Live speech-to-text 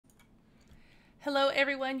Hello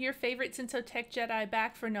everyone, your favorite Senso Tech Jedi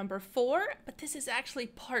back for number 4, but this is actually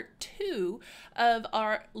part 2 of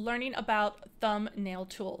our learning about thumbnail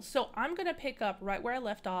tools. So I'm going to pick up right where I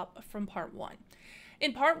left off from part 1.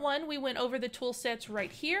 In part 1, we went over the tool sets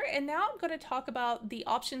right here, and now I'm going to talk about the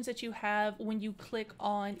options that you have when you click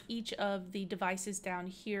on each of the devices down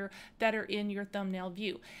here that are in your thumbnail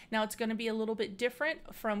view. Now it's going to be a little bit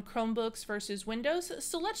different from Chromebooks versus Windows,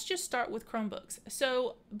 so let's just start with Chromebooks.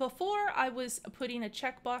 So before I was putting a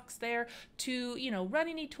checkbox there to, run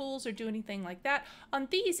any tools or do anything like that. On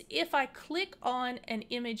these, if I click on an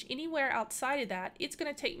image anywhere outside of that, it's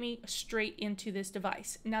going to take me straight into this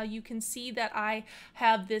device. Now you can see that I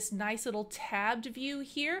have this nice little tabbed view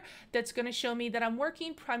here that's going to show me that I'm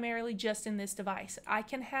working primarily just in this device. I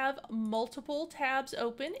can have multiple tabs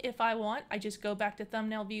open if I want. I just go back to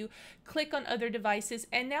thumbnail view, click on other devices,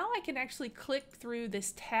 and now I can actually click through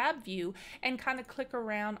this tab view and kind of click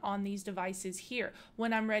around on these devices here.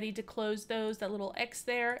 When I'm ready to close those, that little X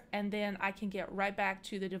there, and then I can get right back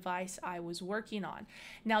to the device I was working on.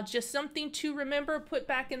 Now just something to remember, put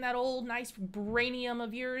back in that old nice brainium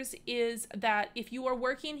of yours, is that if you are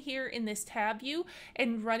working here in this tab view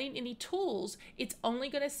and running any tools, it's only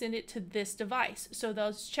going to send it to this device. So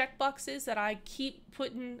those checkboxes that I keep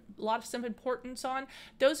putting a lot of some importance on,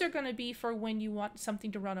 those are going to be for when you want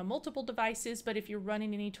something to run on multiple devices. But if you're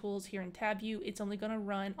running any tools here in tab view, it's only going to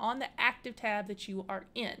run on the active tab that you are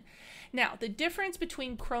in. Now, the difference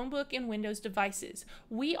between Chromebook and Windows devices,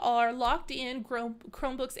 we are locked in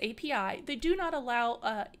Chromebook's API. They do not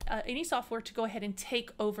allow any software to go ahead and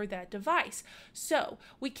take over that device. So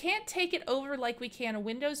we can't take it over like we can a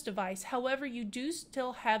Windows device. However, you do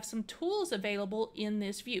still have some tools available in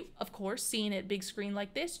this view. Of course, seeing it big screen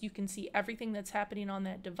like this, you can see everything that's happening on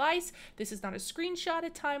that device. This is not a screenshot, a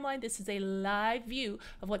timeline. This is a live view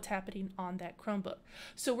of what's happening on that Chromebook.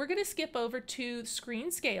 So we're going to skip over to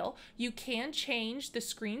screen scale. You can change the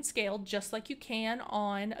screen scale just like you can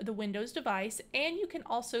on the Windows device, and you can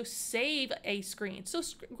also save a screen. So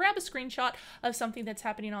grab a screenshot of something that's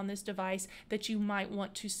happening on this device that you might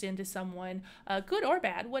want to send to someone, good or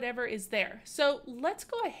bad, whatever is there. So let's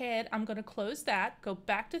go ahead. I'm going to close that, go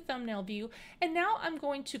back to thumbnail view, and now I'm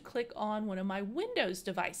going to click on one of my Windows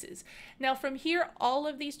devices. Now from here, all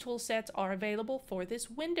of these tool sets are available for this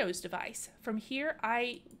Windows device. From here,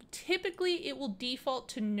 typically it will default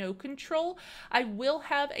to no control. I will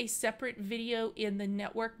have a separate video in the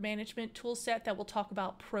network management tool set that will talk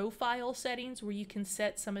about profile settings where you can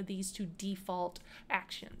set some of these to default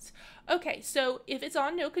actions. Okay, so if it's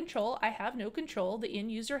on no control, I have no control. The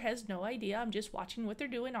end user has no idea. I'm just watching what they're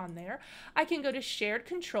doing on there. I can go to shared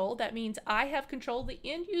control. That means I have control. The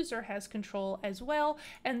end user has control as well.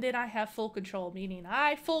 And then I have full control, meaning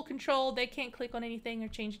I full control. They can't click on anything or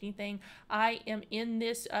change anything. I am in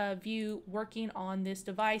this view working on this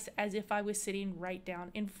device as if I was sitting right down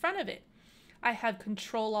in front of it. I have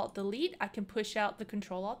Control-Alt-Delete. I can push out the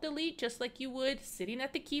Control-Alt-Delete just like you would sitting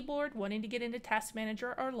at the keyboard wanting to get into Task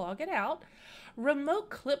Manager or log it out. Remote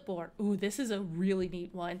Clipboard. Ooh, this is a really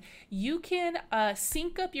neat one. You can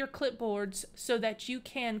sync up your clipboards so that you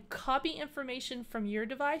can copy information from your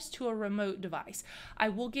device to a remote device. I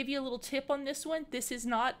will give you a little tip on this one. This is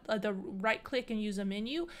not the right click and use a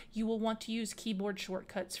menu. You will want to use keyboard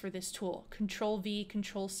shortcuts for this tool. Control-V,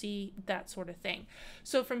 Control-C, that sort of thing.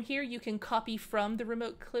 So from here, you can copy from the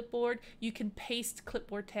remote clipboard, you can paste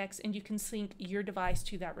clipboard text, and you can sync your device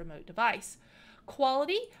to that remote device.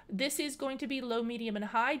 Quality, this is going to be low, medium, and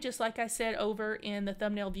high, just like I said over in the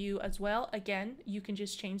thumbnail view as well. Again, you can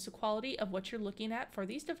just change the quality of what you're looking at for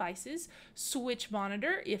these devices. Switch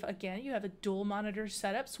monitor, if again you have a dual monitor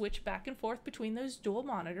setup, switch back and forth between those dual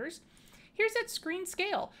monitors. Here's that screen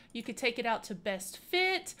scale. You could take it out to best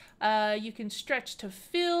fit. You can stretch to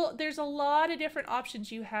fill. There's a lot of different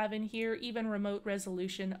options you have in here, even remote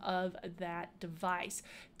resolution of that device.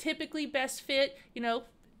 Typically best fit,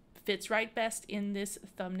 fits right best in this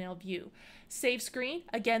thumbnail view. Save screen,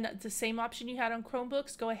 again, the same option you had on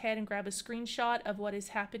Chromebooks. Go ahead and grab a screenshot of what is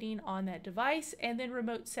happening on that device, and then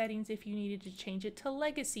remote settings if you needed to change it to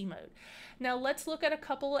legacy mode. Now let's look at a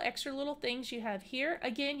couple of extra little things you have here.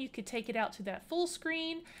 Again, you could take it out to that full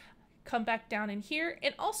screen, come back down in here,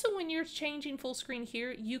 and also when you're changing full screen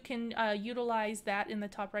here, you can utilize that in the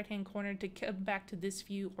top right hand corner to come back to this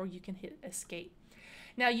view, or you can hit escape.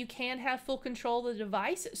 Now you can have full control of the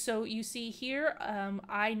device. So you see here,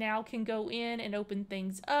 I now can go in and open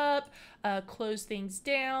things up, close things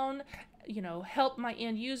down, help my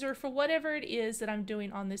end user for whatever it is that I'm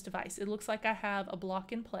doing on this device. It looks like I have a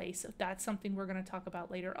block in place. That's something we're going to talk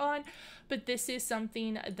about later on, but this is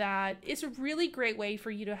something that is a really great way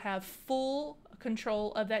for you to have full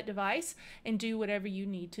control of that device and do whatever you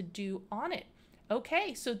need to do on it.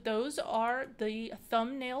 Okay, so those are the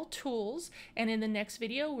thumbnail tools, and in the next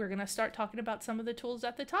video we're going to start talking about some of the tools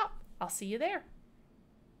at the top. I'll see you there.